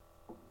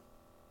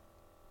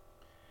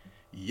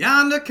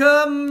Yonder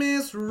come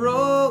Miss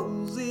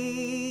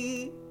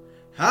Rosie,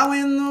 how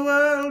in the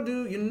world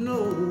do you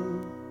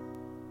know?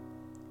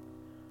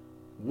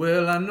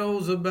 Well, I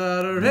knows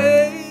about her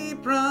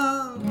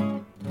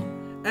apron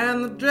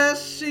and the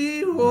dress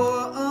she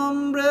wore,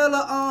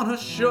 umbrella on her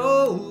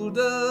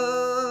shoulder,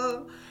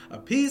 a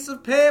piece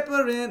of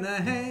paper in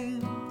her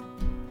hand.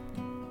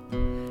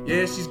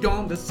 Yeah, she's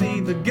gone to see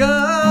the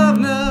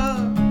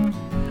governor.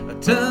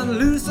 Turn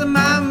loose of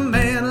my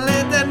man,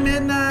 let that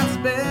midnight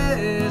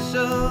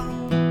special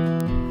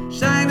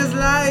shine his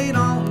light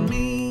on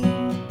me.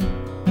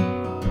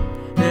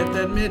 Let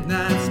that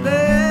midnight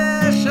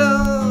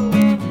special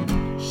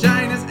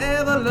shine his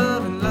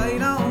ever-loving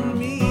light on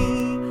me.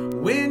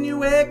 When you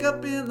wake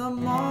up in the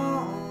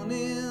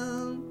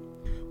morning,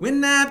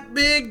 when that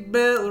big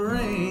bell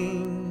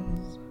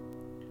rings,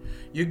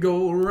 you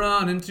go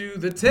running to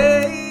the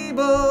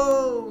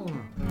table.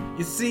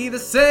 You see the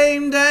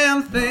same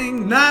damn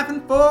thing, knife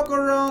and fork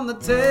are on the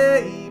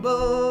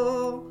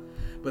table,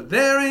 but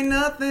there ain't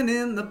nothing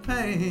in the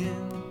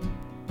pan.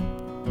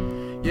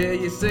 Yeah,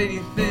 you say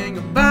anything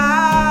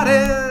about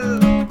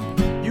it,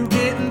 you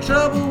get in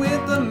trouble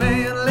with the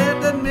man.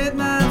 Let that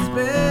midnight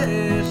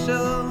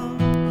special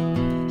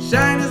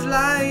shine his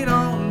light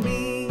on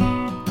me.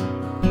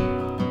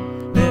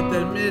 Let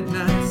that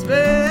midnight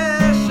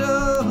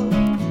special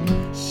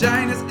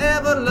shine his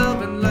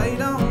ever-loving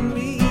light on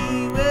me.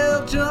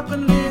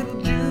 Jumping little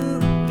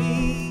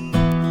Judy,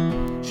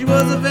 she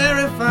was a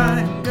very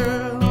fine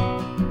girl,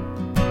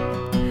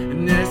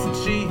 and that's when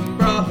she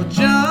brought her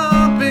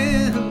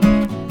jumping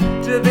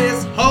to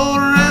this whole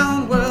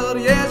round world.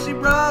 Yeah, she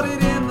brought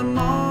it in the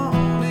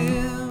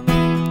morning,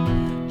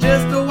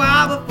 just a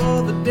while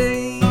before the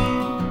day,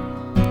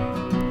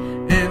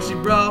 and she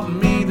brought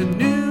me the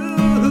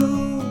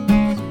news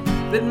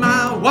that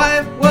my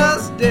wife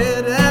was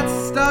dead. That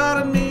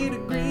started me to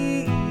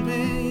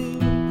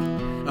grieving,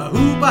 a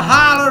hoop, a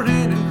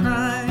hollering and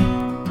crying.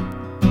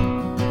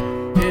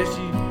 Yeah,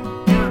 she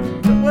got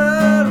to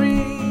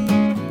worry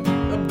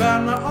about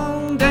my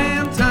own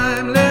damn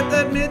time. Let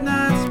that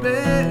midnight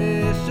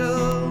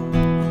special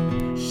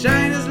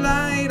shine his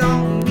light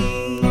on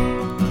me.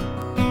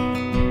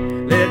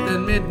 Let that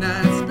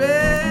midnight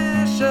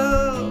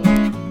special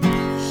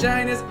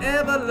shine his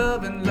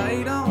ever-loving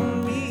light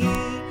on me.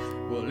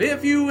 Well,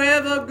 if you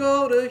ever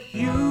go to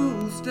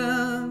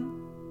Houston,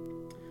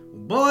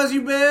 boys,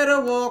 you better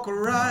walk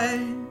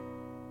right,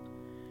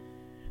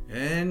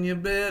 and you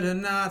better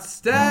not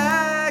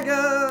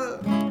stagger,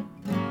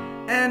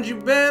 and you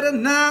better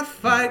not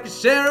fight, 'cause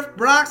Sheriff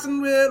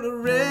Broxton will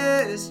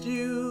arrest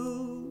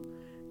you.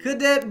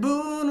 Cadet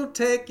Boone will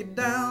take you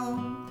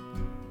down.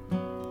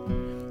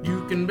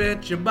 You can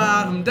bet your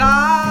bottom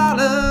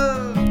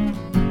dollar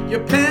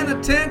you're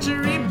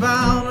penitentiary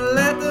bound.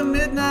 Let the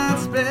midnight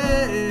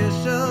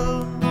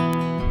special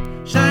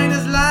shine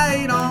his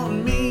light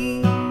on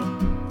me.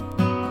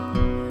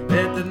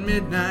 Let the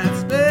midnight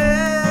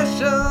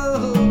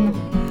special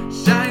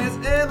shine his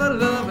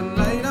ever-loving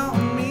light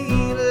on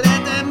me.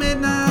 Let that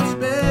midnight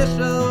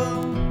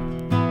special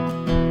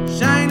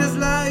shine his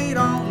light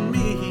on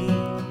me.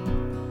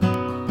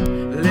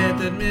 Let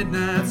that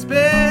midnight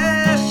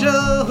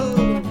special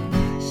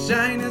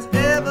shine his